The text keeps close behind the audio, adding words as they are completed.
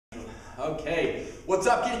Okay, what's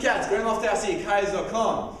up kitty cats? Green Lofthouse here,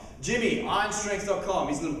 kayers.com. Jimmy, ironstrength.com,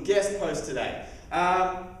 his little guest post today.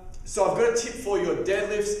 So I've got a tip for your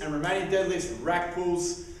deadlifts and remaining deadlifts, rack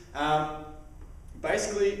pulls.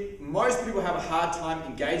 Basically, most people have a hard time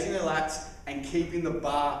engaging their lats and keeping the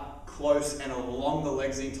bar close and along the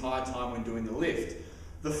legs the entire time when doing the lift.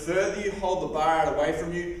 The further you hold the bar out away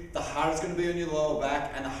from you, the harder it's going to be on your lower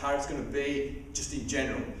back and the harder it's going to be just in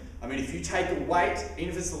general. I mean, if you take a weight, even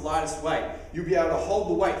if it's the lightest weight, you'll be able to hold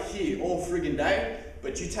the weight here all friggin' day,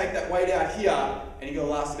 but you take that weight out here and you're going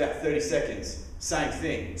to last about 30 seconds. Same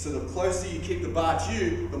thing. So the closer you keep the bar to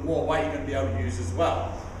you, the more weight you're going to be able to use as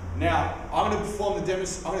well. Now, I'm going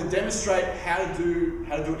to demonstrate how to do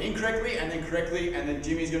it incorrectly and then correctly, and then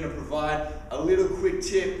Jimmy's going to provide a little quick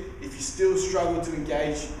tip if you still struggle to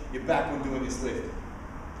engage your back when doing this lift.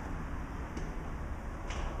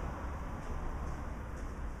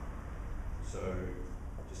 So,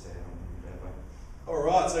 just stand on that way.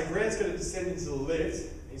 Alright, so Grant's going to descend into the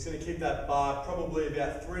lift. He's going to keep that bar probably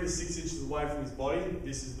about 3 to 6 inches away from his body.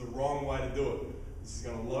 This is the wrong way to do it. This is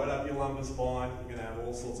going to load up your lumbar spine. You're going to have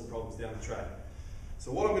all sorts of problems down the track.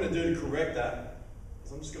 So what I'm going to do to correct that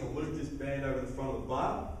is I'm just going to loop this band over the front of the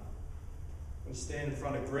bar. I'm going to stand in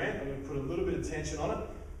front of Grant. I'm going to put a little bit of tension on it.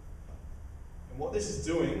 And what this is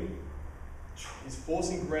doing is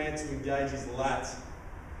forcing Grant to engage his lats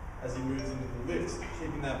as he moves into the lift,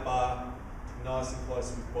 keeping that bar nice and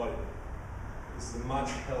close to his body. This is a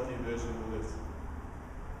much healthier version of the lift.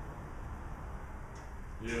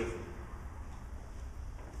 Beautiful.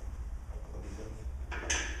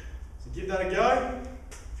 So give that a go.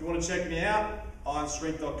 If you want to check me out,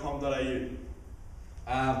 ironstrength.com.au.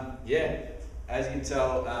 Yeah, as you can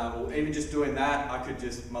tell, well, even just doing that,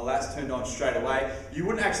 my lats turned on straight away. You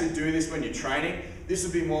wouldn't actually do this when you're training. This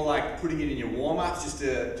would be more like putting it in your warm-ups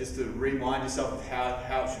just to remind yourself of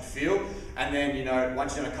how it should feel. And then, you know,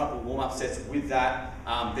 once you've done a couple of warm-up sets with that,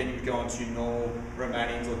 then you would go into your normal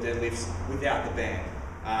remainings or deadlifts without the band.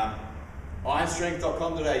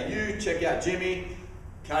 Ironstrength.com.au, check out Jimmy.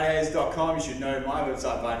 kayers.com, you should know my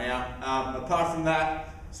website by now. Apart from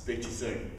that, speak to you soon.